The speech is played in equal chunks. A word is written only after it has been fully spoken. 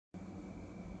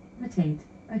Levitate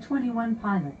by 21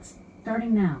 Pilots,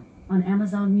 starting now on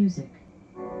Amazon Music.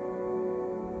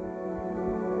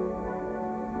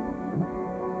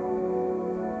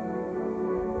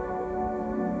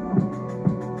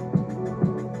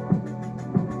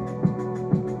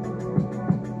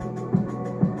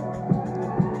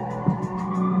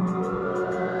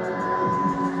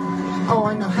 Oh,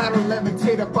 I know how to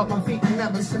levitate up on my feet, and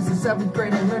ever since the 7th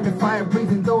grade I learned to fire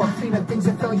breathing. Though I've seen the things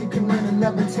that fell, you can learn to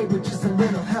levitate with just a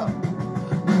little help.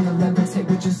 Learn to levitate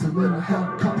with just a little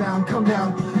help. Come down, come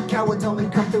down. Cowards only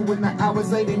come through when the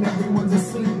hour's late and everyone's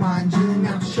asleep, mind you.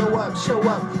 Now show up, show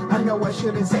up. I know I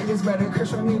shouldn't say this, better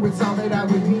curse from me was all that I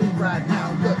would need right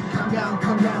now. Look, come down,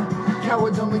 come down.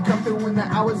 Cowards only come through when the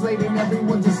hour's late and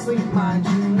everyone's asleep, mind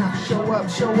you. Now show up,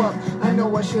 show up. I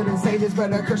know I shouldn't say this,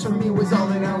 but a curse from me was all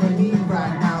that I would need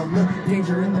right now. Look,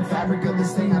 danger in the fabric of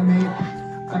this thing I made.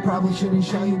 I probably shouldn't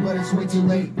show you, but it's way too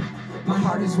late. My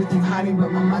heart is with you hiding,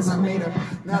 but my mind's not made up.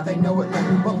 Now they know it like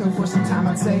we both know for some time,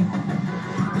 I'd say.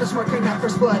 They're smirking at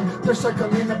first blood, they're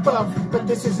circling above, but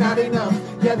this is not enough.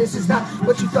 Yeah, this is not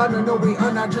what you thought. No, we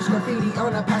are not just graffiti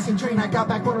on a passing train. I got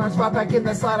back when I was brought back in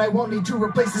that slot. I won't need to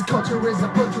replace this culture. Is a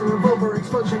culture of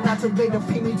overexposure, not to they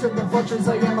defeat me to the vultures.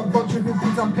 I am a vulture who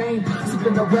feeds on pain. Sleep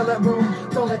in the well-lit room,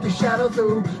 don't let the shadow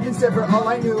through. And sever all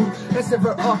I knew, and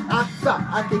sever all I thought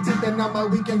I could take. Then on my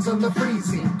weekends on the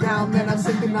freezing ground, then I'm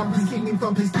sleeping on. Please keep me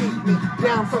from, please keep me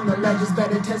down from the ledges.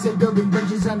 Better tested building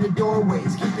bridges under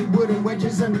doorways, keeping wooden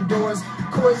wedges under doors.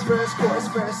 Chorus verse,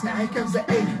 now here comes the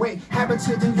 8-way. Habits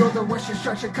hidden, you're the worst. Your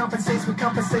structure compensates with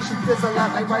compensation. Feels a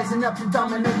lot like rising up to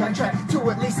dominate my track. To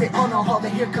at least they all know all the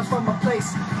here comes from a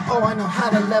place. Oh, I know how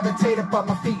to levitate up on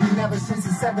my feet. And ever since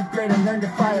the 7th grade I learned to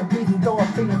fire breathing. Though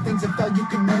I'm feeling things that felt, you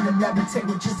can learn to levitate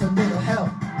with just a little help.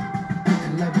 You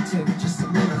can levitate with just a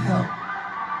little help.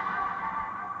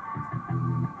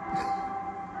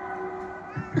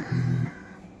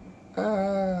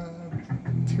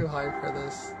 Too high for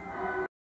this.